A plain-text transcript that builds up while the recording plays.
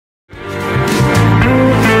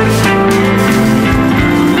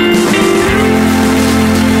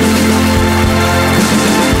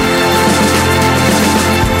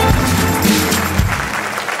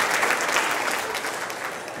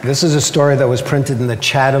This is a story that was printed in the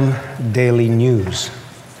Chatham Daily News.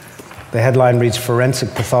 The headline reads,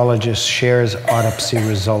 "Forensic Pathologist Shares Autopsy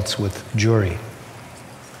Results with Jury."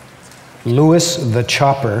 Louis the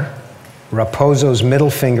Chopper, Raposo's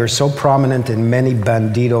middle finger, so prominent in many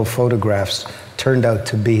Bandito photographs, turned out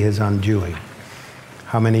to be his undoing.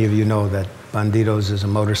 How many of you know that Banditos is a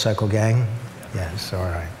motorcycle gang? Yes, all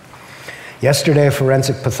right. Yesterday, a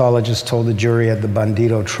forensic pathologist told the jury at the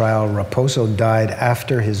Bandito trial Raposo died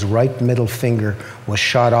after his right middle finger was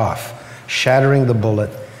shot off, shattering the bullet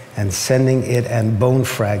and sending it and bone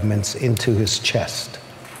fragments into his chest.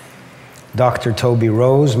 Dr. Toby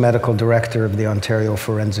Rose, medical director of the Ontario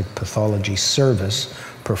Forensic Pathology Service,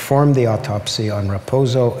 performed the autopsy on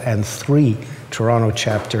Raposo and 3 Toronto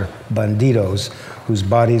chapter Banditos, whose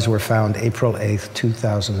bodies were found April 8,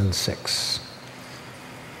 2006.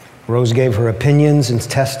 Rose gave her opinions and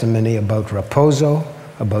testimony about Raposo,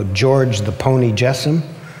 about George the Pony Jessam,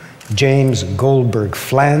 James Goldberg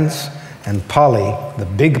Flans, and Polly, the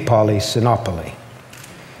Big Polly Sinopoli.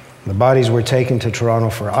 The bodies were taken to Toronto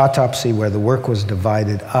for autopsy, where the work was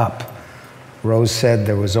divided up. Rose said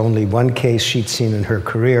there was only one case she'd seen in her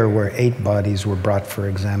career where 8 bodies were brought for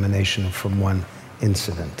examination from one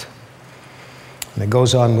incident. And it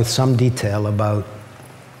goes on with some detail about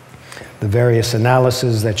the various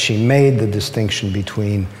analyses that she made, the distinction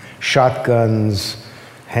between shotguns,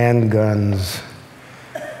 handguns,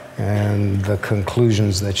 and the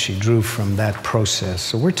conclusions that she drew from that process.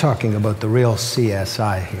 So we're talking about the real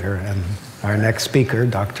CSI here, and our next speaker,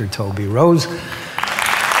 Dr. Toby Rose, is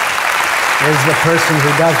the person who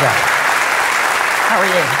does that. How are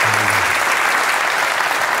you?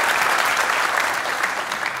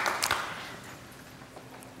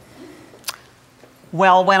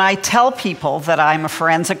 Well, when I tell people that I'm a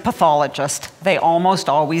forensic pathologist, they almost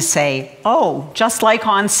always say, "Oh, just like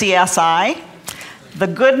on CSI?" The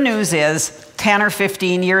good news is, 10 or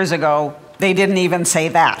 15 years ago, they didn't even say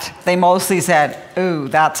that. They mostly said, "Ooh,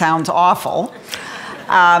 that sounds awful."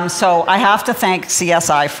 So I have to thank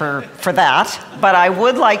CSI for that. But I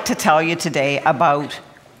would like to tell you today about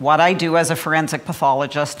what I do as a forensic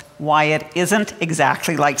pathologist, why it isn't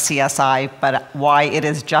exactly like CSI, but why it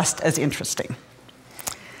is just as interesting.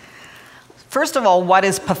 First of all, what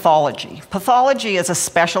is pathology? Pathology is a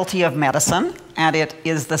specialty of medicine, and it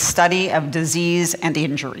is the study of disease and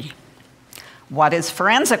injury. What is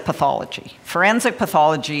forensic pathology? Forensic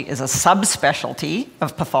pathology is a subspecialty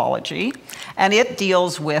of pathology, and it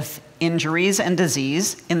deals with injuries and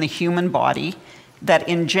disease in the human body that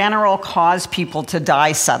in general cause people to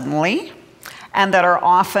die suddenly, and that are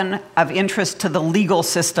often of interest to the legal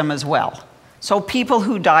system as well. So people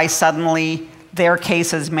who die suddenly, their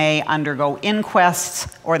cases may undergo inquests,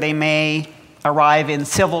 or they may arrive in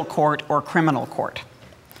civil court or criminal court.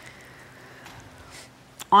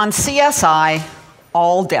 On CSI,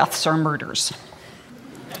 all deaths are murders.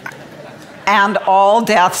 And all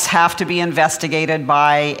deaths have to be investigated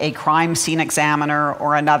by a crime scene examiner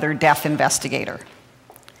or another death investigator.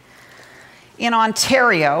 In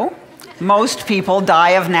Ontario, most people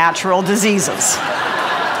die of natural diseases.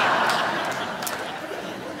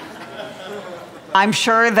 I'm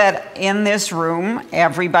sure that in this room,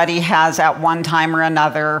 everybody has at one time or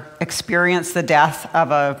another experienced the death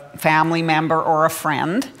of a family member or a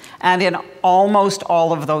friend. And in almost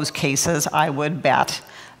all of those cases, I would bet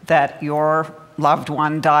that your loved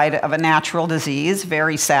one died of a natural disease,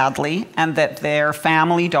 very sadly, and that their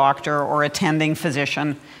family doctor or attending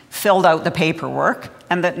physician filled out the paperwork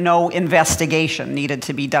and that no investigation needed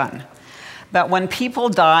to be done. But when people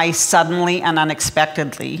die suddenly and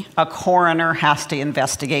unexpectedly, a coroner has to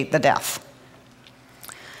investigate the death.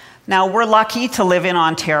 Now, we're lucky to live in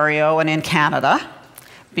Ontario and in Canada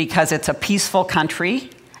because it's a peaceful country,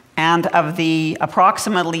 and of the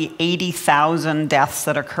approximately 80,000 deaths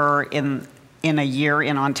that occur in a year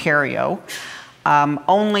in Ontario,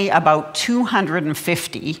 only about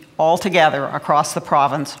 250 altogether across the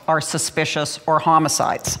province are suspicious or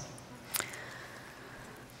homicides.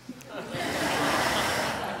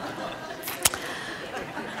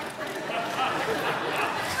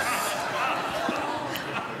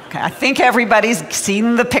 I think everybody's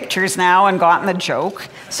seen the pictures now and gotten the joke.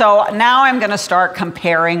 So now I'm going to start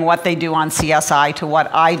comparing what they do on CSI to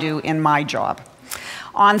what I do in my job.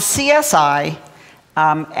 On CSI,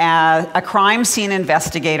 a crime scene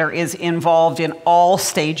investigator is involved in all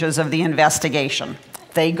stages of the investigation.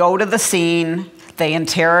 They go to the scene, they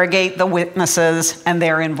interrogate the witnesses, and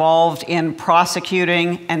they're involved in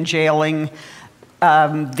prosecuting and jailing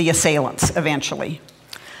the assailants eventually.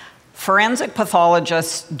 Forensic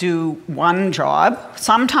pathologists do one job.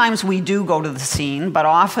 Sometimes we do go to the scene, but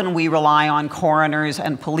often we rely on coroners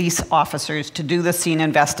and police officers to do the scene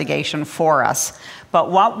investigation for us. But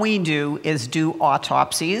what we do is do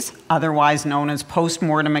autopsies, otherwise known as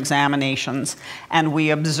post-mortem examinations, and we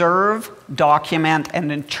observe, document,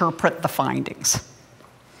 and interpret the findings.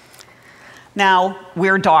 Now,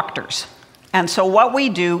 we're doctors. And so what we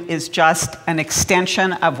do is just an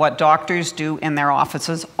extension of what doctors do in their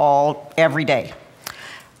offices every day.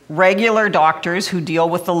 Regular doctors who deal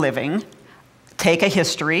with the living take a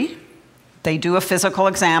history, they do a physical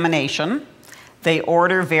examination, they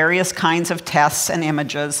order various kinds of tests and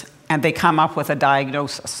images, and they come up with a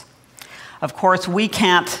diagnosis. Of course, we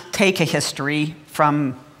can't take a history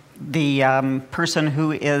from the person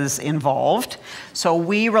who is involved. So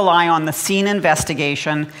we rely on the scene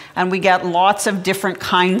investigation, and we get lots of different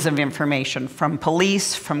kinds of information from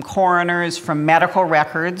police, from coroners, from medical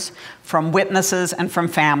records, from witnesses, and from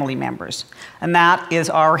family members. And that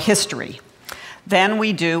is our history. Then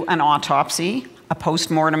we do an autopsy, a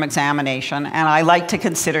post-mortem examination, and I like to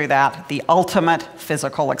consider that the ultimate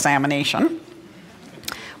physical examination.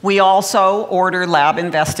 We also order lab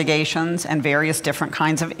investigations and various different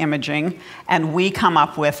kinds of imaging, and we come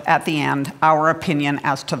up with, at the end, our opinion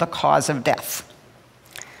as to the cause of death.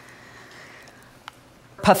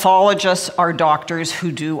 Pathologists are doctors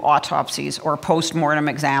who do autopsies or post-mortem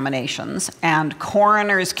examinations, and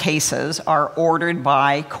coroners' cases are ordered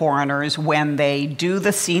by coroners when they do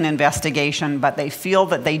the scene investigation, but they feel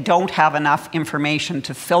that they don't have enough information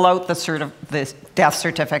to fill out the death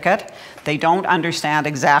certificate. They don't understand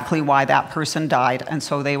exactly why that person died, and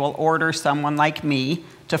so they will order someone like me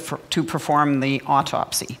to perform the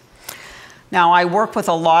autopsy. Now, I work with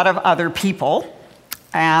a lot of other people,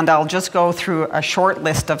 and I'll just go through a short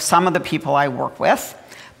list of some of the people I work with.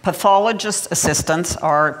 Pathologist assistants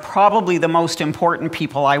are probably the most important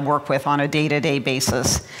people I work with on a day-to-day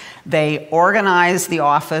basis. They organize the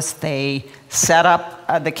office, they set up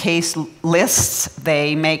the case lists,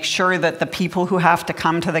 they make sure that the people who have to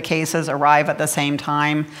come to the cases arrive at the same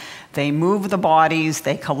time, they move the bodies,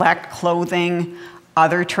 they collect clothing,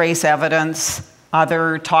 other trace evidence,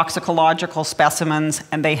 other toxicological specimens,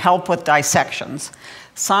 and they help with dissections.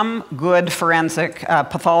 Some good forensic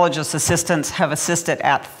pathologist assistants have assisted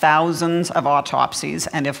at thousands of autopsies,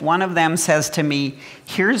 and if one of them says to me,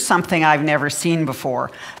 here's something I've never seen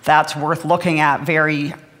before, that's worth looking at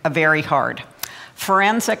very hard.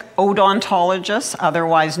 Forensic odontologists,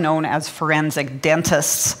 otherwise known as forensic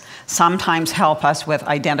dentists, sometimes help us with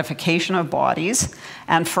identification of bodies,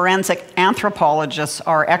 and forensic anthropologists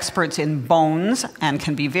are experts in bones and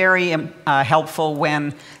can be very helpful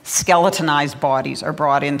when skeletonized bodies are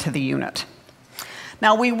brought into the unit.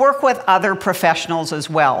 Now, we work with other professionals as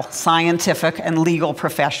well, scientific and legal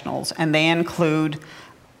professionals, and they include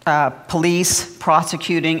police,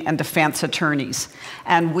 prosecuting, and defense attorneys.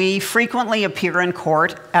 And we frequently appear in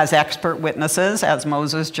court as expert witnesses, as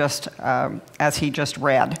Moses as he just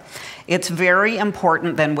read. It's very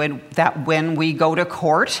important then that when we go to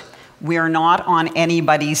court, we are not on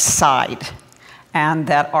anybody's side, and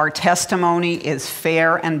that our testimony is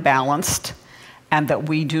fair and balanced, and that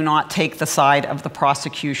we do not take the side of the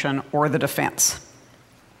prosecution or the defense.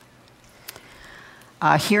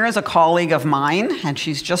 Here is a colleague of mine, and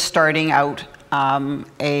she's just starting out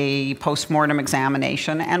a post-mortem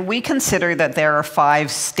examination, and we consider that there are 5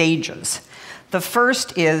 stages. The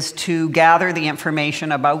first is to gather the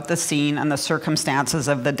information about the scene and the circumstances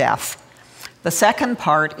of the death. The second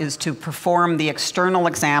part is to perform the external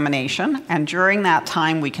examination, and during that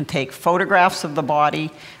time we can take photographs of the body,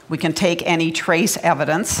 we can take any trace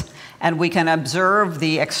evidence, and we can observe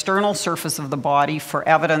the external surface of the body for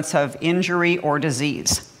evidence of injury or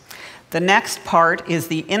disease. The next part is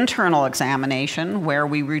the internal examination, where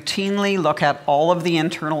we routinely look at all of the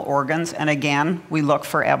internal organs, and again, we look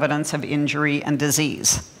for evidence of injury and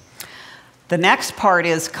disease. The next part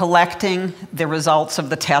is collecting the results of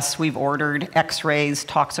the tests we've ordered, x-rays,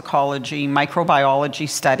 toxicology, microbiology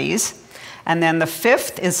studies. And then the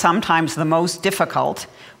 5th is sometimes the most difficult.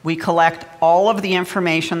 We collect all of the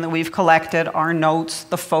information that we've collected, our notes,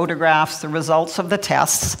 the photographs, the results of the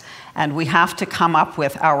tests, and we have to come up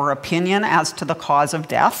with our opinion as to the cause of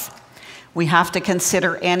death. We have to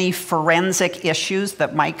consider any forensic issues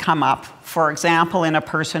that might come up. For example, in a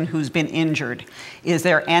person who's been injured, is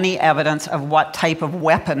there any evidence of what type of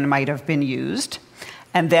weapon might have been used?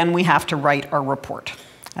 And then we have to write our report.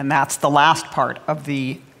 And that's the last part of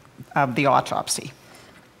the autopsy.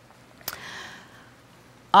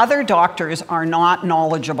 Other doctors are not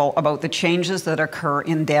knowledgeable about the changes that occur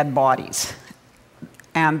in dead bodies.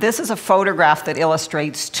 And this is a photograph that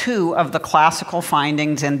illustrates two of the classical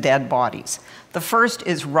findings in dead bodies. The first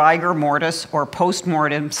is rigor mortis, or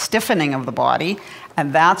post-mortem stiffening of the body,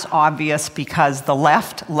 and that's obvious because the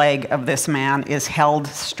left leg of this man is held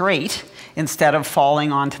straight instead of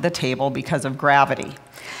falling onto the table because of gravity.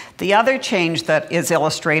 The other change that is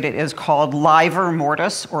illustrated is called livor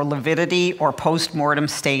mortis, or lividity, or post-mortem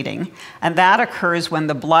staining, and that occurs when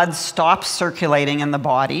the blood stops circulating in the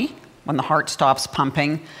body, when the heart stops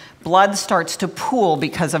pumping. Blood starts to pool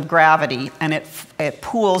because of gravity, and it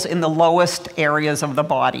pools in the lowest areas of the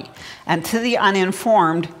body. And to the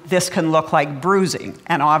uninformed, this can look like bruising,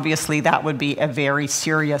 and obviously that would be a very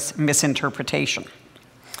serious misinterpretation.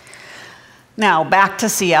 Now, back to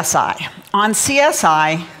CSI. On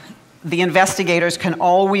CSI, the investigators can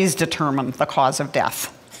always determine the cause of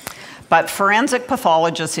death. But forensic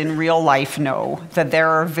pathologists in real life know that there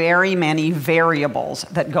are very many variables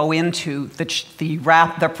that go into the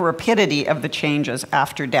rapidity of the changes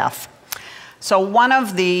after death. So one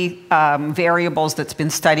of the variables that's been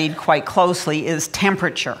studied quite closely is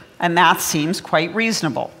temperature, and that seems quite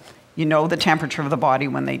reasonable. You know the temperature of the body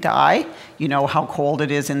when they die. You know how cold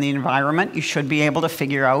it is in the environment. You should be able to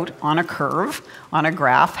figure out on a curve, on a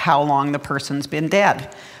graph, how long the person's been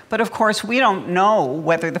dead. But of course, we don't know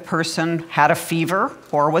whether the person had a fever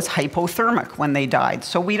or was hypothermic when they died.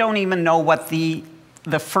 So we don't even know what the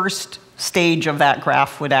first stage of that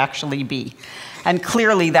graph would actually be. And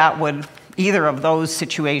clearly that would, either of those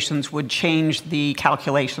situations would change the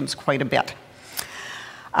calculations quite a bit.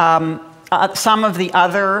 Some of the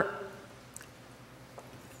other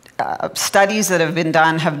studies that have been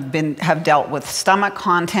done have dealt with stomach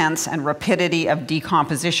contents and rapidity of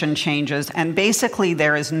decomposition changes, and basically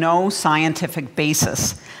there is no scientific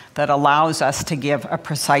basis that allows us to give a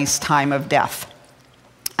precise time of death.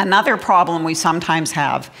 Another problem we sometimes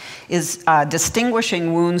have is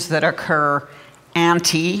distinguishing wounds that occur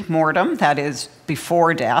ante-mortem, that is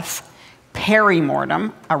before death,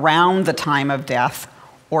 peri-mortem, around the time of death,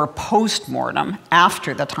 or post-mortem,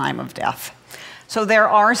 after the time of death. So there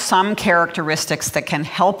are some characteristics that can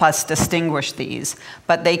help us distinguish these,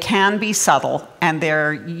 but they can be subtle, and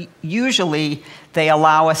usually they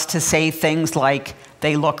allow us to say things like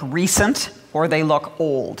they look recent or they look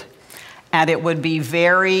old. And it would be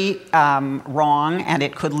very wrong, and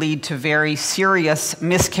it could lead to very serious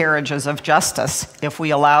miscarriages of justice if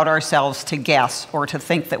we allowed ourselves to guess or to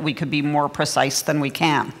think that we could be more precise than we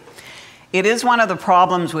can. It is one of the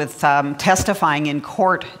problems with testifying in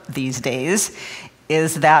court these days,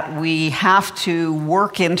 is that we have to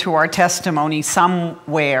work into our testimony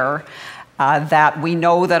somewhere that we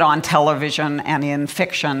know that on television and in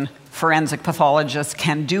fiction, forensic pathologists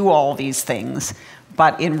can do all these things,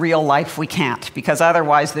 but in real life we can't, because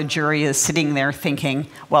otherwise the jury is sitting there thinking,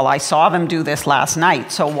 well, I saw them do this last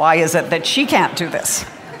night, so why is it that she can't do this?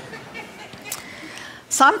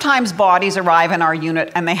 Sometimes bodies arrive in our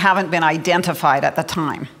unit and they haven't been identified at the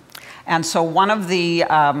time. And so one of the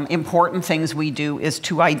important things we do is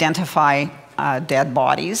to identify dead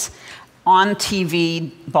bodies. On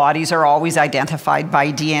TV, bodies are always identified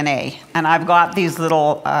by DNA. And I've got these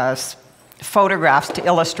little photographs to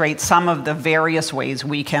illustrate some of the various ways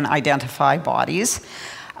we can identify bodies.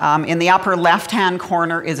 In the upper left-hand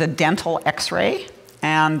corner is a dental X-ray.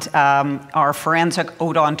 And our forensic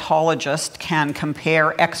odontologist can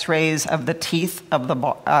compare X-rays of the teeth of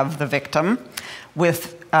the victim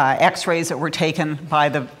with X-rays that were taken by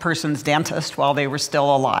the person's dentist while they were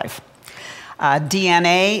still alive.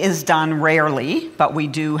 DNA is done rarely, but we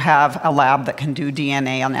do have a lab that can do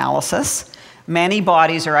DNA analysis. Many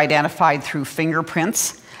bodies are identified through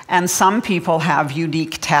fingerprints, and some people have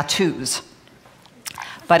unique tattoos.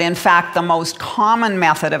 But in fact, the most common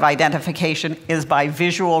method of identification is by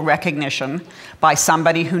visual recognition by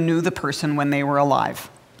somebody who knew the person when they were alive.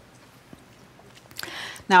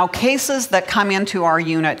 Now, cases that come into our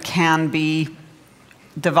unit can be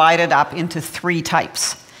divided up into three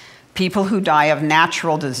types. People who die of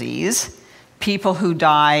natural disease, people who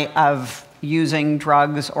die of using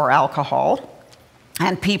drugs or alcohol,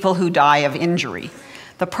 and people who die of injury.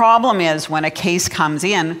 The problem is when a case comes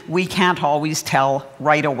in, we can't always tell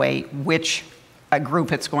right away which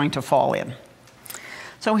group it's going to fall in.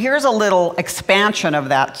 So here's a little expansion of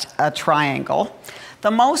that triangle.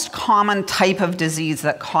 The most common type of disease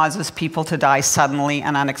that causes people to die suddenly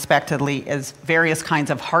and unexpectedly is various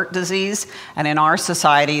kinds of heart disease, and in our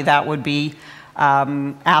society that would be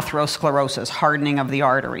atherosclerosis, hardening of the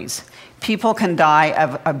arteries. People can die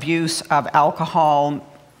of abuse of alcohol,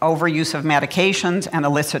 overuse of medications and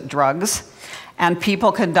illicit drugs, and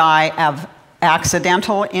people can die of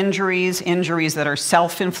accidental injuries, injuries that are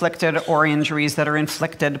self-inflicted, or injuries that are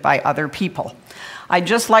inflicted by other people. I'd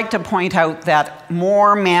just like to point out that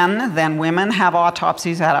more men than women have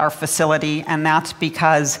autopsies at our facility, and that's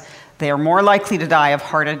because they are more likely to die of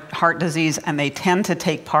heart disease, and they tend to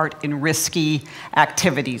take part in risky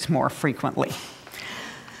activities more frequently.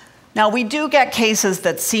 Now, we do get cases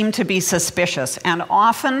that seem to be suspicious, and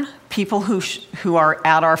often people who are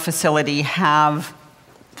at our facility have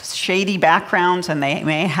shady backgrounds, and they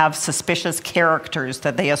may have suspicious characters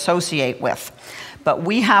that they associate with. But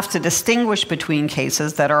we have to distinguish between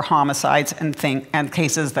cases that are homicides and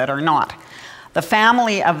cases that are not. The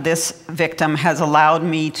family of this victim has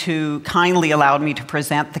kindly allowed me to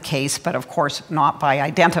present the case, but of course not by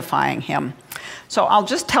identifying him. So I'll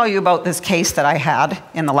just tell you about this case that I had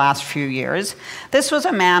in the last few years. This was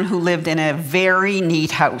a man who lived in a very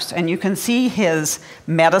neat house, and you can see his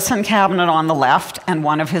medicine cabinet on the left and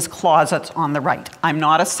one of his closets on the right. I'm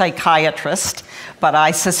not a psychiatrist, but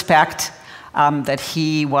I suspect that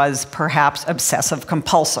he was perhaps obsessive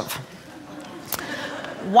compulsive.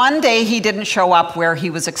 One day he didn't show up where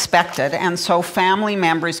he was expected, and so family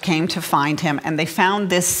members came to find him, and they found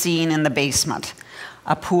this scene in the basement.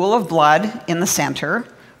 A pool of blood in the center,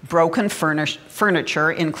 broken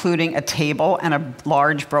furniture, including a table and a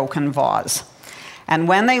large broken vase. And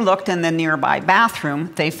when they looked in the nearby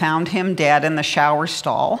bathroom, they found him dead in the shower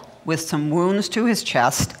stall with some wounds to his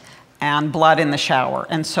chest and blood in the shower.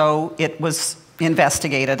 And so it was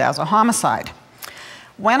investigated as a homicide.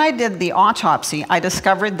 When I did the autopsy, I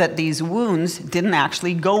discovered that these wounds didn't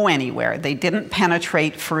actually go anywhere. They didn't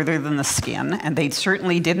penetrate further than the skin, and they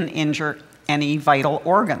certainly didn't injure any vital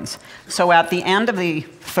organs. So at the end of the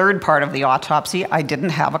third part of the autopsy, I didn't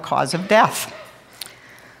have a cause of death.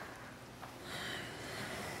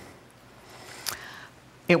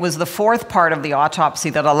 It was the fourth part of the autopsy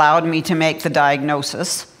that allowed me to make the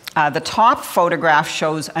diagnosis. The top photograph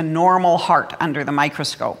shows a normal heart under the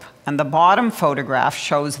microscope, and the bottom photograph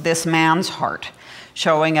shows this man's heart,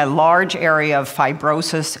 showing a large area of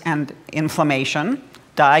fibrosis and inflammation,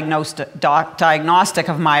 diagnostic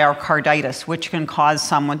of myocarditis, which can cause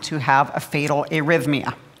someone to have a fatal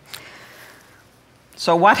arrhythmia.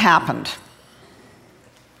 So what happened?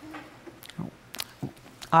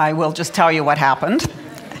 I will just tell you what happened.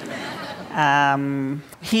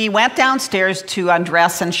 He went downstairs to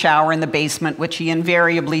undress and shower in the basement, which he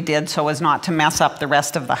invariably did so as not to mess up the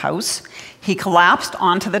rest of the house. He collapsed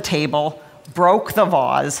onto the table, broke the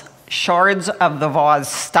vase. Shards of the vase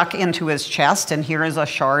stuck into his chest, and here is a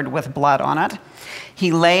shard with blood on it.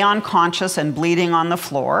 He lay unconscious and bleeding on the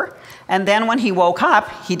floor, and then when he woke up,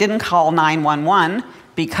 he didn't call 911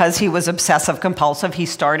 because he was obsessive compulsive. He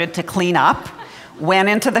started to clean up, went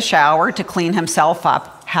into the shower to clean himself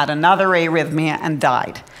up, had another arrhythmia, and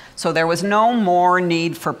died. So there was no more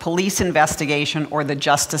need for police investigation or the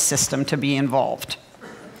justice system to be involved.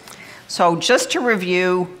 So just to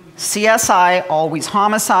review, CSI, always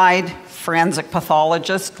homicide, forensic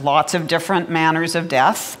pathologist, lots of different manners of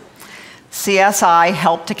death. CSI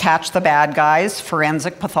help to catch the bad guys.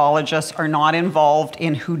 Forensic pathologists are not involved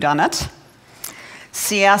in whodunit.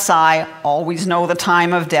 CSI always know the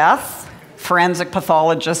time of death. Forensic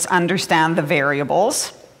pathologists understand the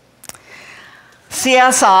variables.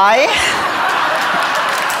 CSI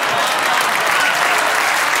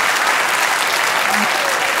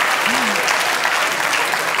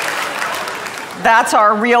that's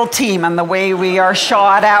our real team and the way we are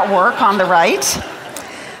shot at work on the right.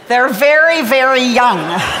 They're very, very young.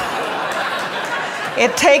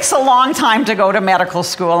 It takes a long time to go to medical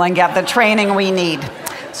school and get the training we need.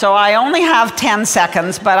 So I only have 10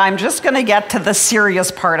 seconds, but I'm just going to get to the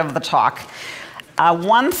serious part of the talk.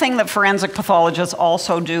 One thing that forensic pathologists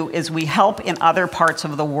also do is we help in other parts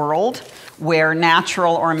of the world where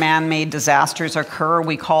natural or man-made disasters occur.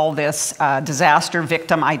 We call this disaster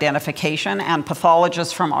victim identification, and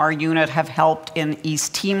pathologists from our unit have helped in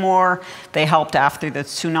East Timor. They helped after the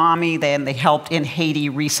tsunami, then they helped in Haiti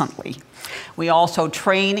recently. We also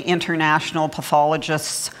train international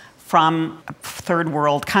pathologists from third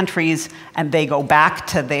world countries, and they go back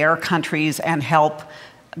to their countries and help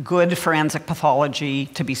good forensic pathology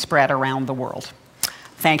to be spread around the world.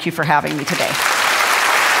 Thank you for having me today.